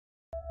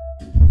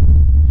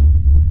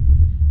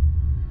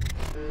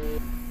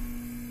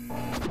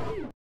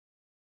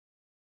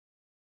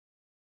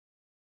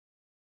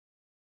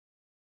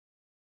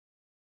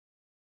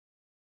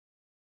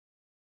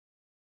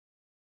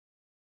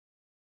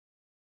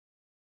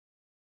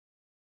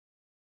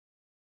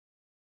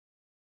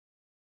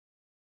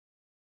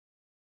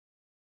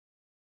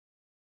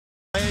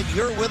glad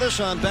you're with us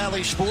on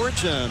Valley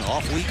Sports, and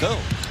off we go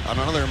on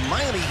another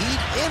Miami Heat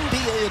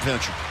NBA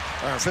adventure.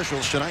 Our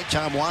officials tonight,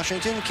 Tom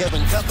Washington,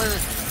 Kevin Cutler,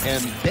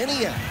 and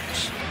Benny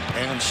Adams.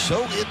 And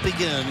so it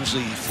begins,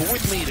 the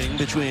fourth meeting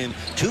between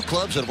two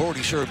clubs that have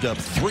already served up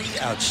three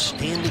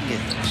outstanding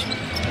games.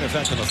 And in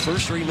fact, in the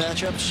first three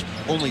matchups,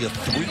 only a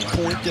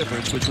 3-point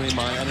difference between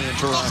Miami and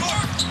Toronto.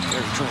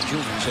 Gary Trent Jr.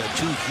 has had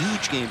two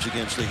huge games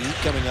against the Heat,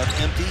 coming up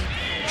empty.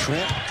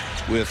 Trent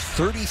with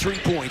 33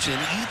 points in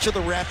each of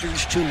the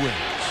Raptors' 2 wins.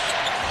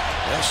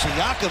 Well,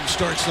 Siakam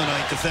starts the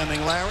night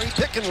defending Lowry.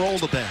 Pick and roll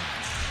the bend.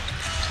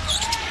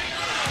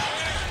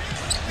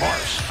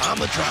 Morris on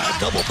the drive,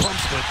 double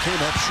pumps, but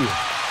came up short.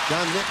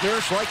 John Nick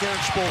Nurse, like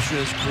Eric Spoelstra,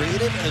 is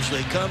creative as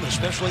they come,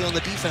 especially on the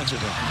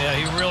defensive end. Yeah,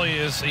 he really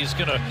is. He's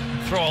going to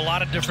throw a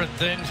lot of different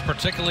things,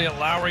 particularly at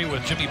Lowry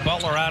with Jimmy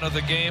Butler out of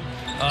the game.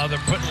 They're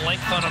putting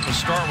length on him to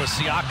start with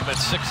Siakam at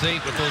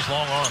 6'8" with those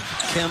long arms.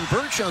 Ken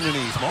Birch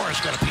underneath.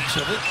 Morris got a piece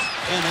of it,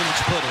 and then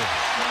it's put in.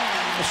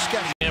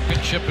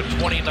 Championship in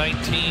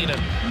 2019,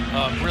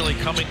 and really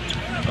coming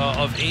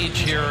of age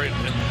here,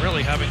 and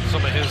really having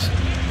some of his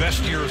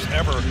best years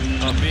ever,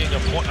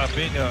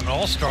 being an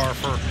all-star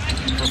for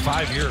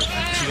 5 years.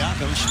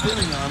 Siakam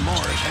spinning on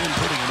Morris and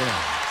putting it in.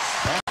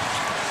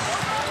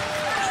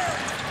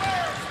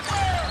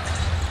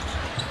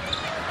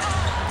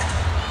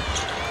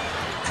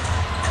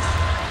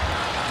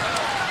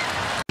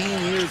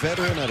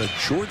 Veteran out of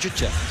Georgia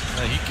Tech.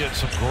 He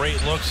gets some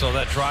great looks, so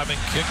that driving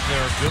kick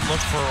there, good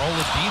look for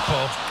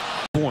Oladipo.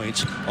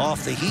 Points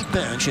off the Heat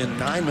bench in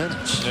 9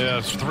 minutes. Yeah,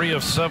 it's 3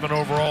 of 7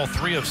 overall,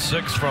 3 of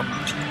 6 from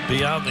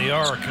beyond the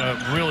arc.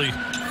 Really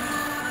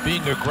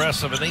being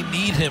aggressive, and they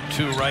need him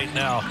to right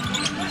now.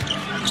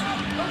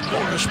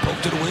 Morris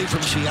poked it away from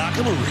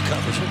Siakam, who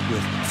recovers it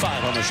with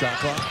 5 on the shot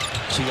clock.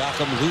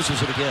 Siakam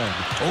loses it again.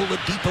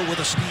 Oladipo with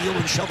a steal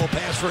and shovel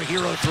pass for a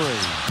hero 3.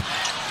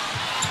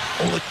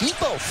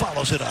 Oladipo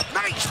follows it up.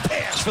 Nice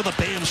pass for the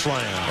Bam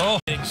slam. Oh,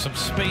 some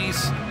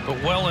space, but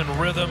well in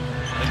rhythm,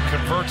 and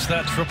converts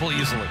that triple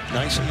easily.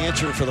 Nice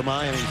answer for the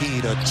Miami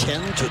Heat. A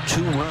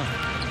 10-2 run.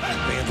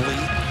 Van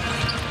Vliet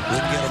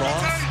wouldn't get it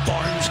off.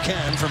 Barnes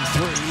can from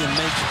 3 and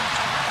makes it.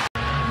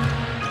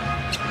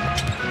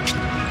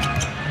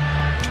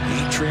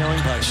 Heat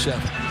trailing by 7.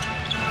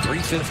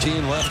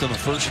 3:15 left in the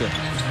first half.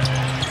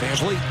 Van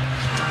Vliet.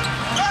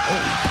 Oh,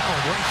 he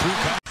powered right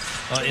through.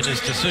 In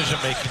his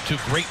decision-making, 2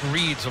 great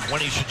reads of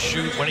when he should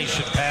shoot, when he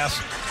should pass,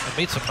 and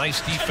made some nice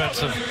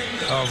defensive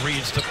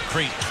reads to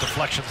create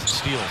deflections and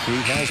steals.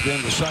 He has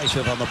been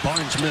decisive on the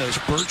Barnes miss.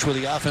 Birch with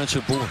the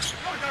offensive board.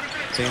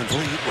 Van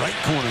Vliet, right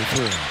corner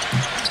 3.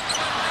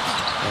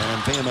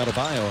 And Bam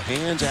Adebayo,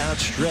 hands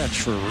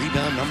outstretched for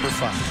rebound number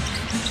 5.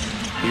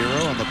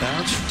 Hero on the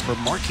bounce for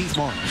Markieff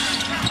Morris.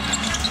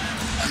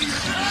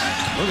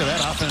 Look at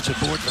that offensive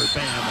board for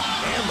Bam.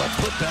 And the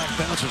putback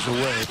bounces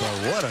away, but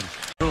what a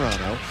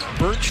Toronto.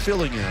 Birch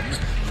filling in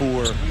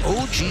for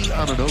OG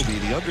Anunoby,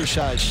 the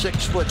undersized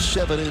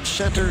 6'7"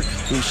 center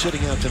who's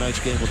sitting out tonight's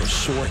game with a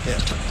sore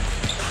hip.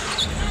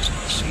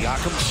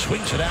 Siakam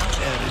swings it out,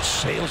 and it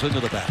sails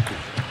into the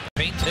backcourt.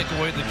 Paint take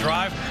away the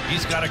drive.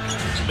 He's got to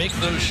make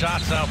those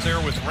shots out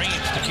there with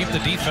range to keep the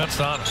defense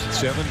honest.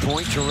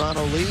 7-point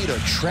Toronto lead. A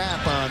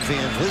trap on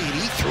Van Vliet.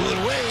 He threw it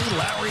away.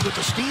 Lowry with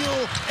the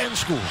steal and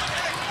score.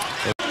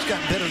 He's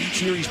gotten better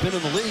each year he's been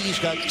in the league. He's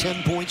got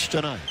 10 points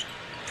tonight.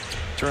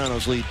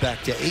 Toronto's lead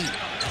back to 8.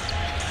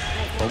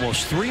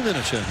 Almost 3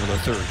 minutes into the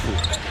third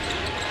quarter.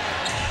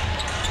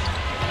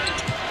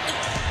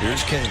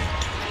 Here's Kane.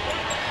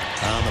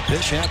 On the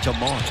pitch out to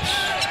Morris.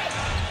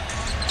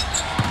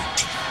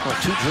 Well,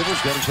 2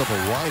 dribbles, got himself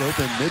a wide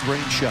open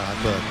mid-range shot,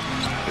 but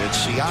it's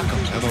Siakam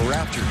and the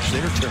Raptors,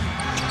 their turn.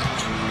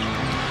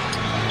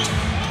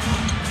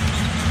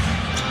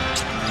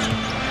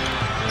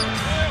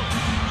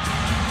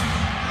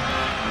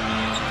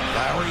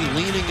 Lowry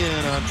leaning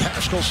in on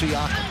Pascal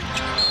Siakam.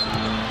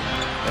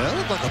 That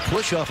looked like a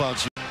push-off on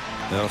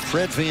Siakam. Now,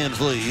 Fred Van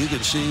Vliet, you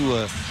can see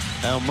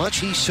how much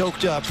he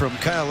soaked up from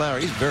Kyle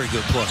Lowry. He's a very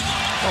good player.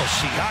 Oh,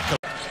 Siakam.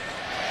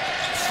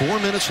 4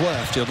 minutes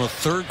left in the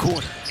third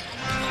quarter.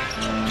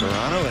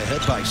 Toronto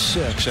ahead by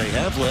 6. They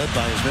have led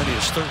by as many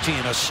as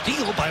 13. A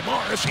steal by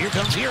Morris. Here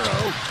comes Hero.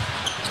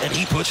 And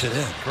he puts it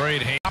in.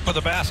 Great hand. Top of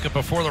the basket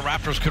before the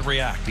Raptors could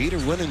react. Heat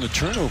are winning the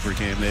turnover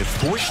game. They've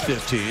forced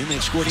 15.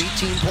 They've scored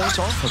 18 points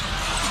off of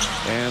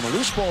it. And the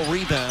loose ball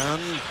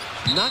rebound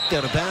knocked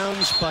out of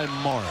bounds by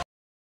Morris.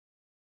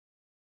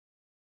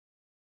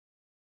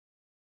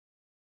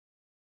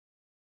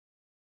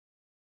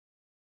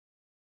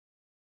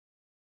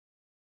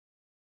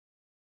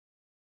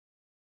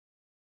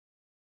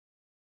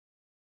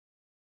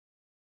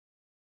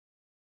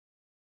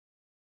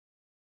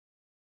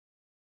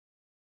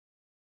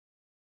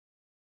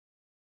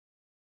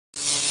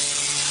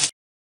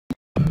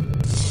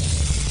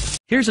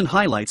 Here's an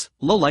highlights,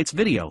 lowlights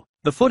video.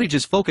 The footage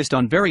is focused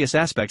on various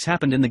aspects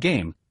happened in the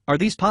game. Are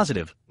these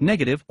positive,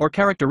 negative, or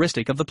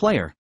characteristic of the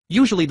player?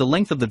 Usually the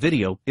length of the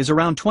video is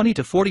around 20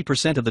 to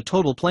 40% of the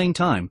total playing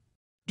time.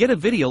 Get a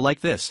video like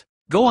this.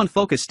 Go on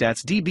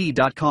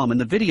focusstats.db.com in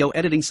the video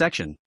editing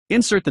section.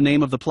 Insert the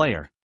name of the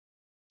player.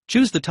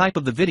 Choose the type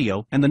of the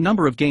video and the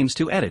number of games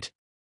to edit.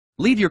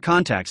 Leave your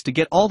contacts to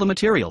get all the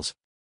materials.